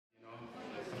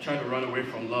try to run away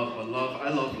from love, but I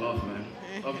love love, man.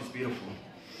 Love is beautiful.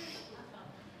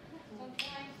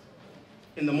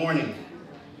 In the morning,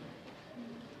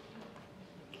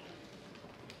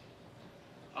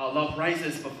 our love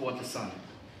rises before the sun.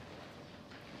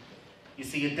 You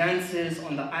see, it dances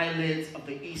on the eyelids of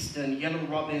the eastern yellow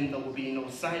robin. There will be no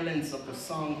silence of the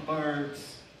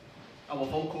songbirds. Our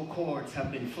vocal cords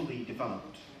have been fully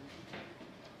developed.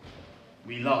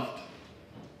 We loved.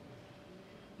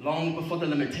 Long before the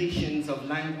limitations of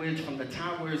language from the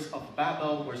towers of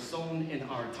Babel were sown in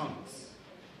our tongues,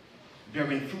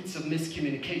 bearing fruits of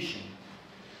miscommunication,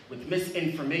 with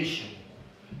misinformation.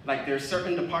 Like there are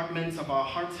certain departments of our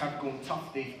hearts have grown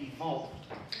tough, they've evolved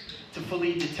to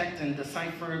fully detect and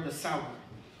decipher the sour,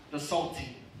 the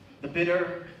salty, the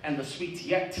bitter, and the sweet,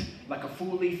 yet, like a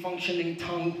fully functioning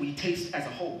tongue, we taste as a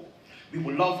whole. We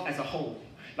will love as a whole.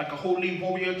 Like a holy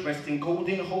warrior dressed in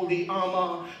golden holy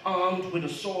armor, armed with a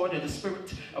sword of the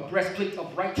spirit, a breastplate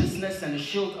of righteousness, and a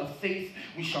shield of faith,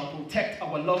 we shall protect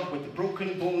our love with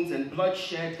broken bones and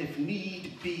bloodshed if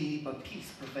need be, but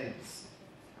peace prevails.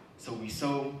 So we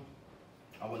sow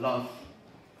our love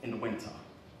in the winter,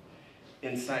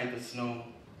 inside the snow,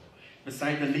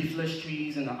 beside the leafless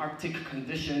trees in the Arctic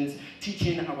conditions,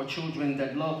 teaching our children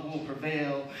that love will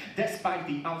prevail. Despite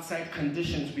the outside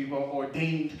conditions, we were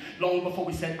ordained. Long before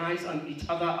we set eyes on each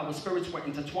other, our spirits were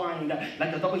intertwined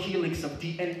like the double helix of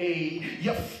DNA.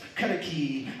 Yuf,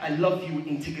 Karaki, I love you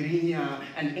in Tigrinya,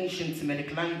 an ancient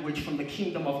Semitic language from the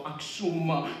kingdom of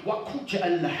Aksum. Wakuja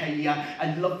al-Lahaya,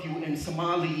 I love you in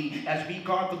Somali, as we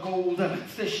guard the gold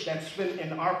fish that swim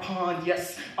in our pond.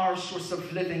 Yes, our source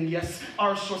of living. Yes,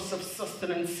 our source of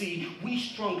sustenance. We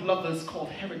strong lovers called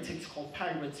heretics, called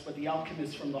pirates, but the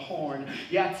alchemists from the horn.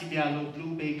 Yati Diallo,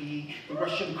 blue baby. The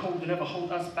Russian code will never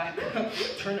hold us back.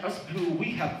 Turn us blue.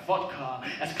 We have vodka,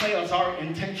 as clear as our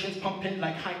intentions, pumping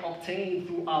like high octane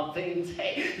through our veins.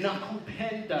 Hey,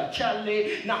 nakupenda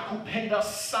chale, nakupenda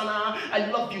sana. I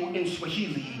love you in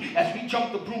Swahili. As we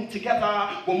jump the broom together,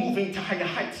 we're moving to higher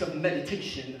heights of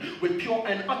meditation, with pure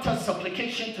and utter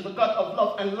supplication to the God of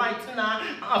love and light.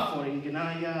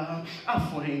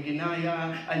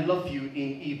 I love you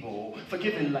in Igbo,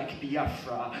 forgiven like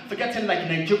Biafra, forgetting like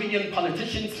Nigerian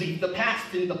politicians, leave the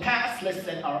past in the past, let's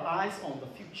set our eyes on the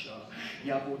future.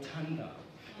 Yabotanda,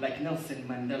 like Nelson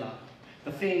Mandela,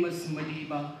 the famous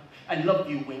Madiba. I love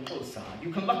you in Osa.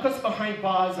 You can lock us behind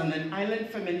bars on an island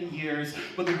for many years,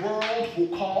 but the world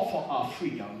will call for our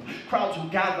freedom. Crowds will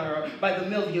gather by the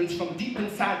millions from deep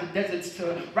inside the deserts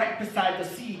to right beside the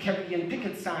sea, carrying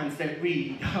picket signs that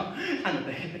read, Ana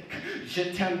Behibik,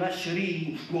 Jetem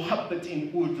Bashiri, Muhabbat in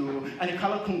Urdu, and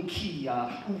Kalakun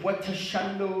Kia, Uwata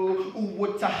Shallow,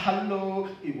 Uwata Hallo,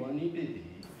 Iwani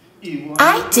Bibi.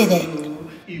 I did it.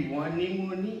 Iwani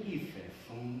Muni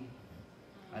Ifefum.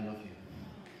 I love you.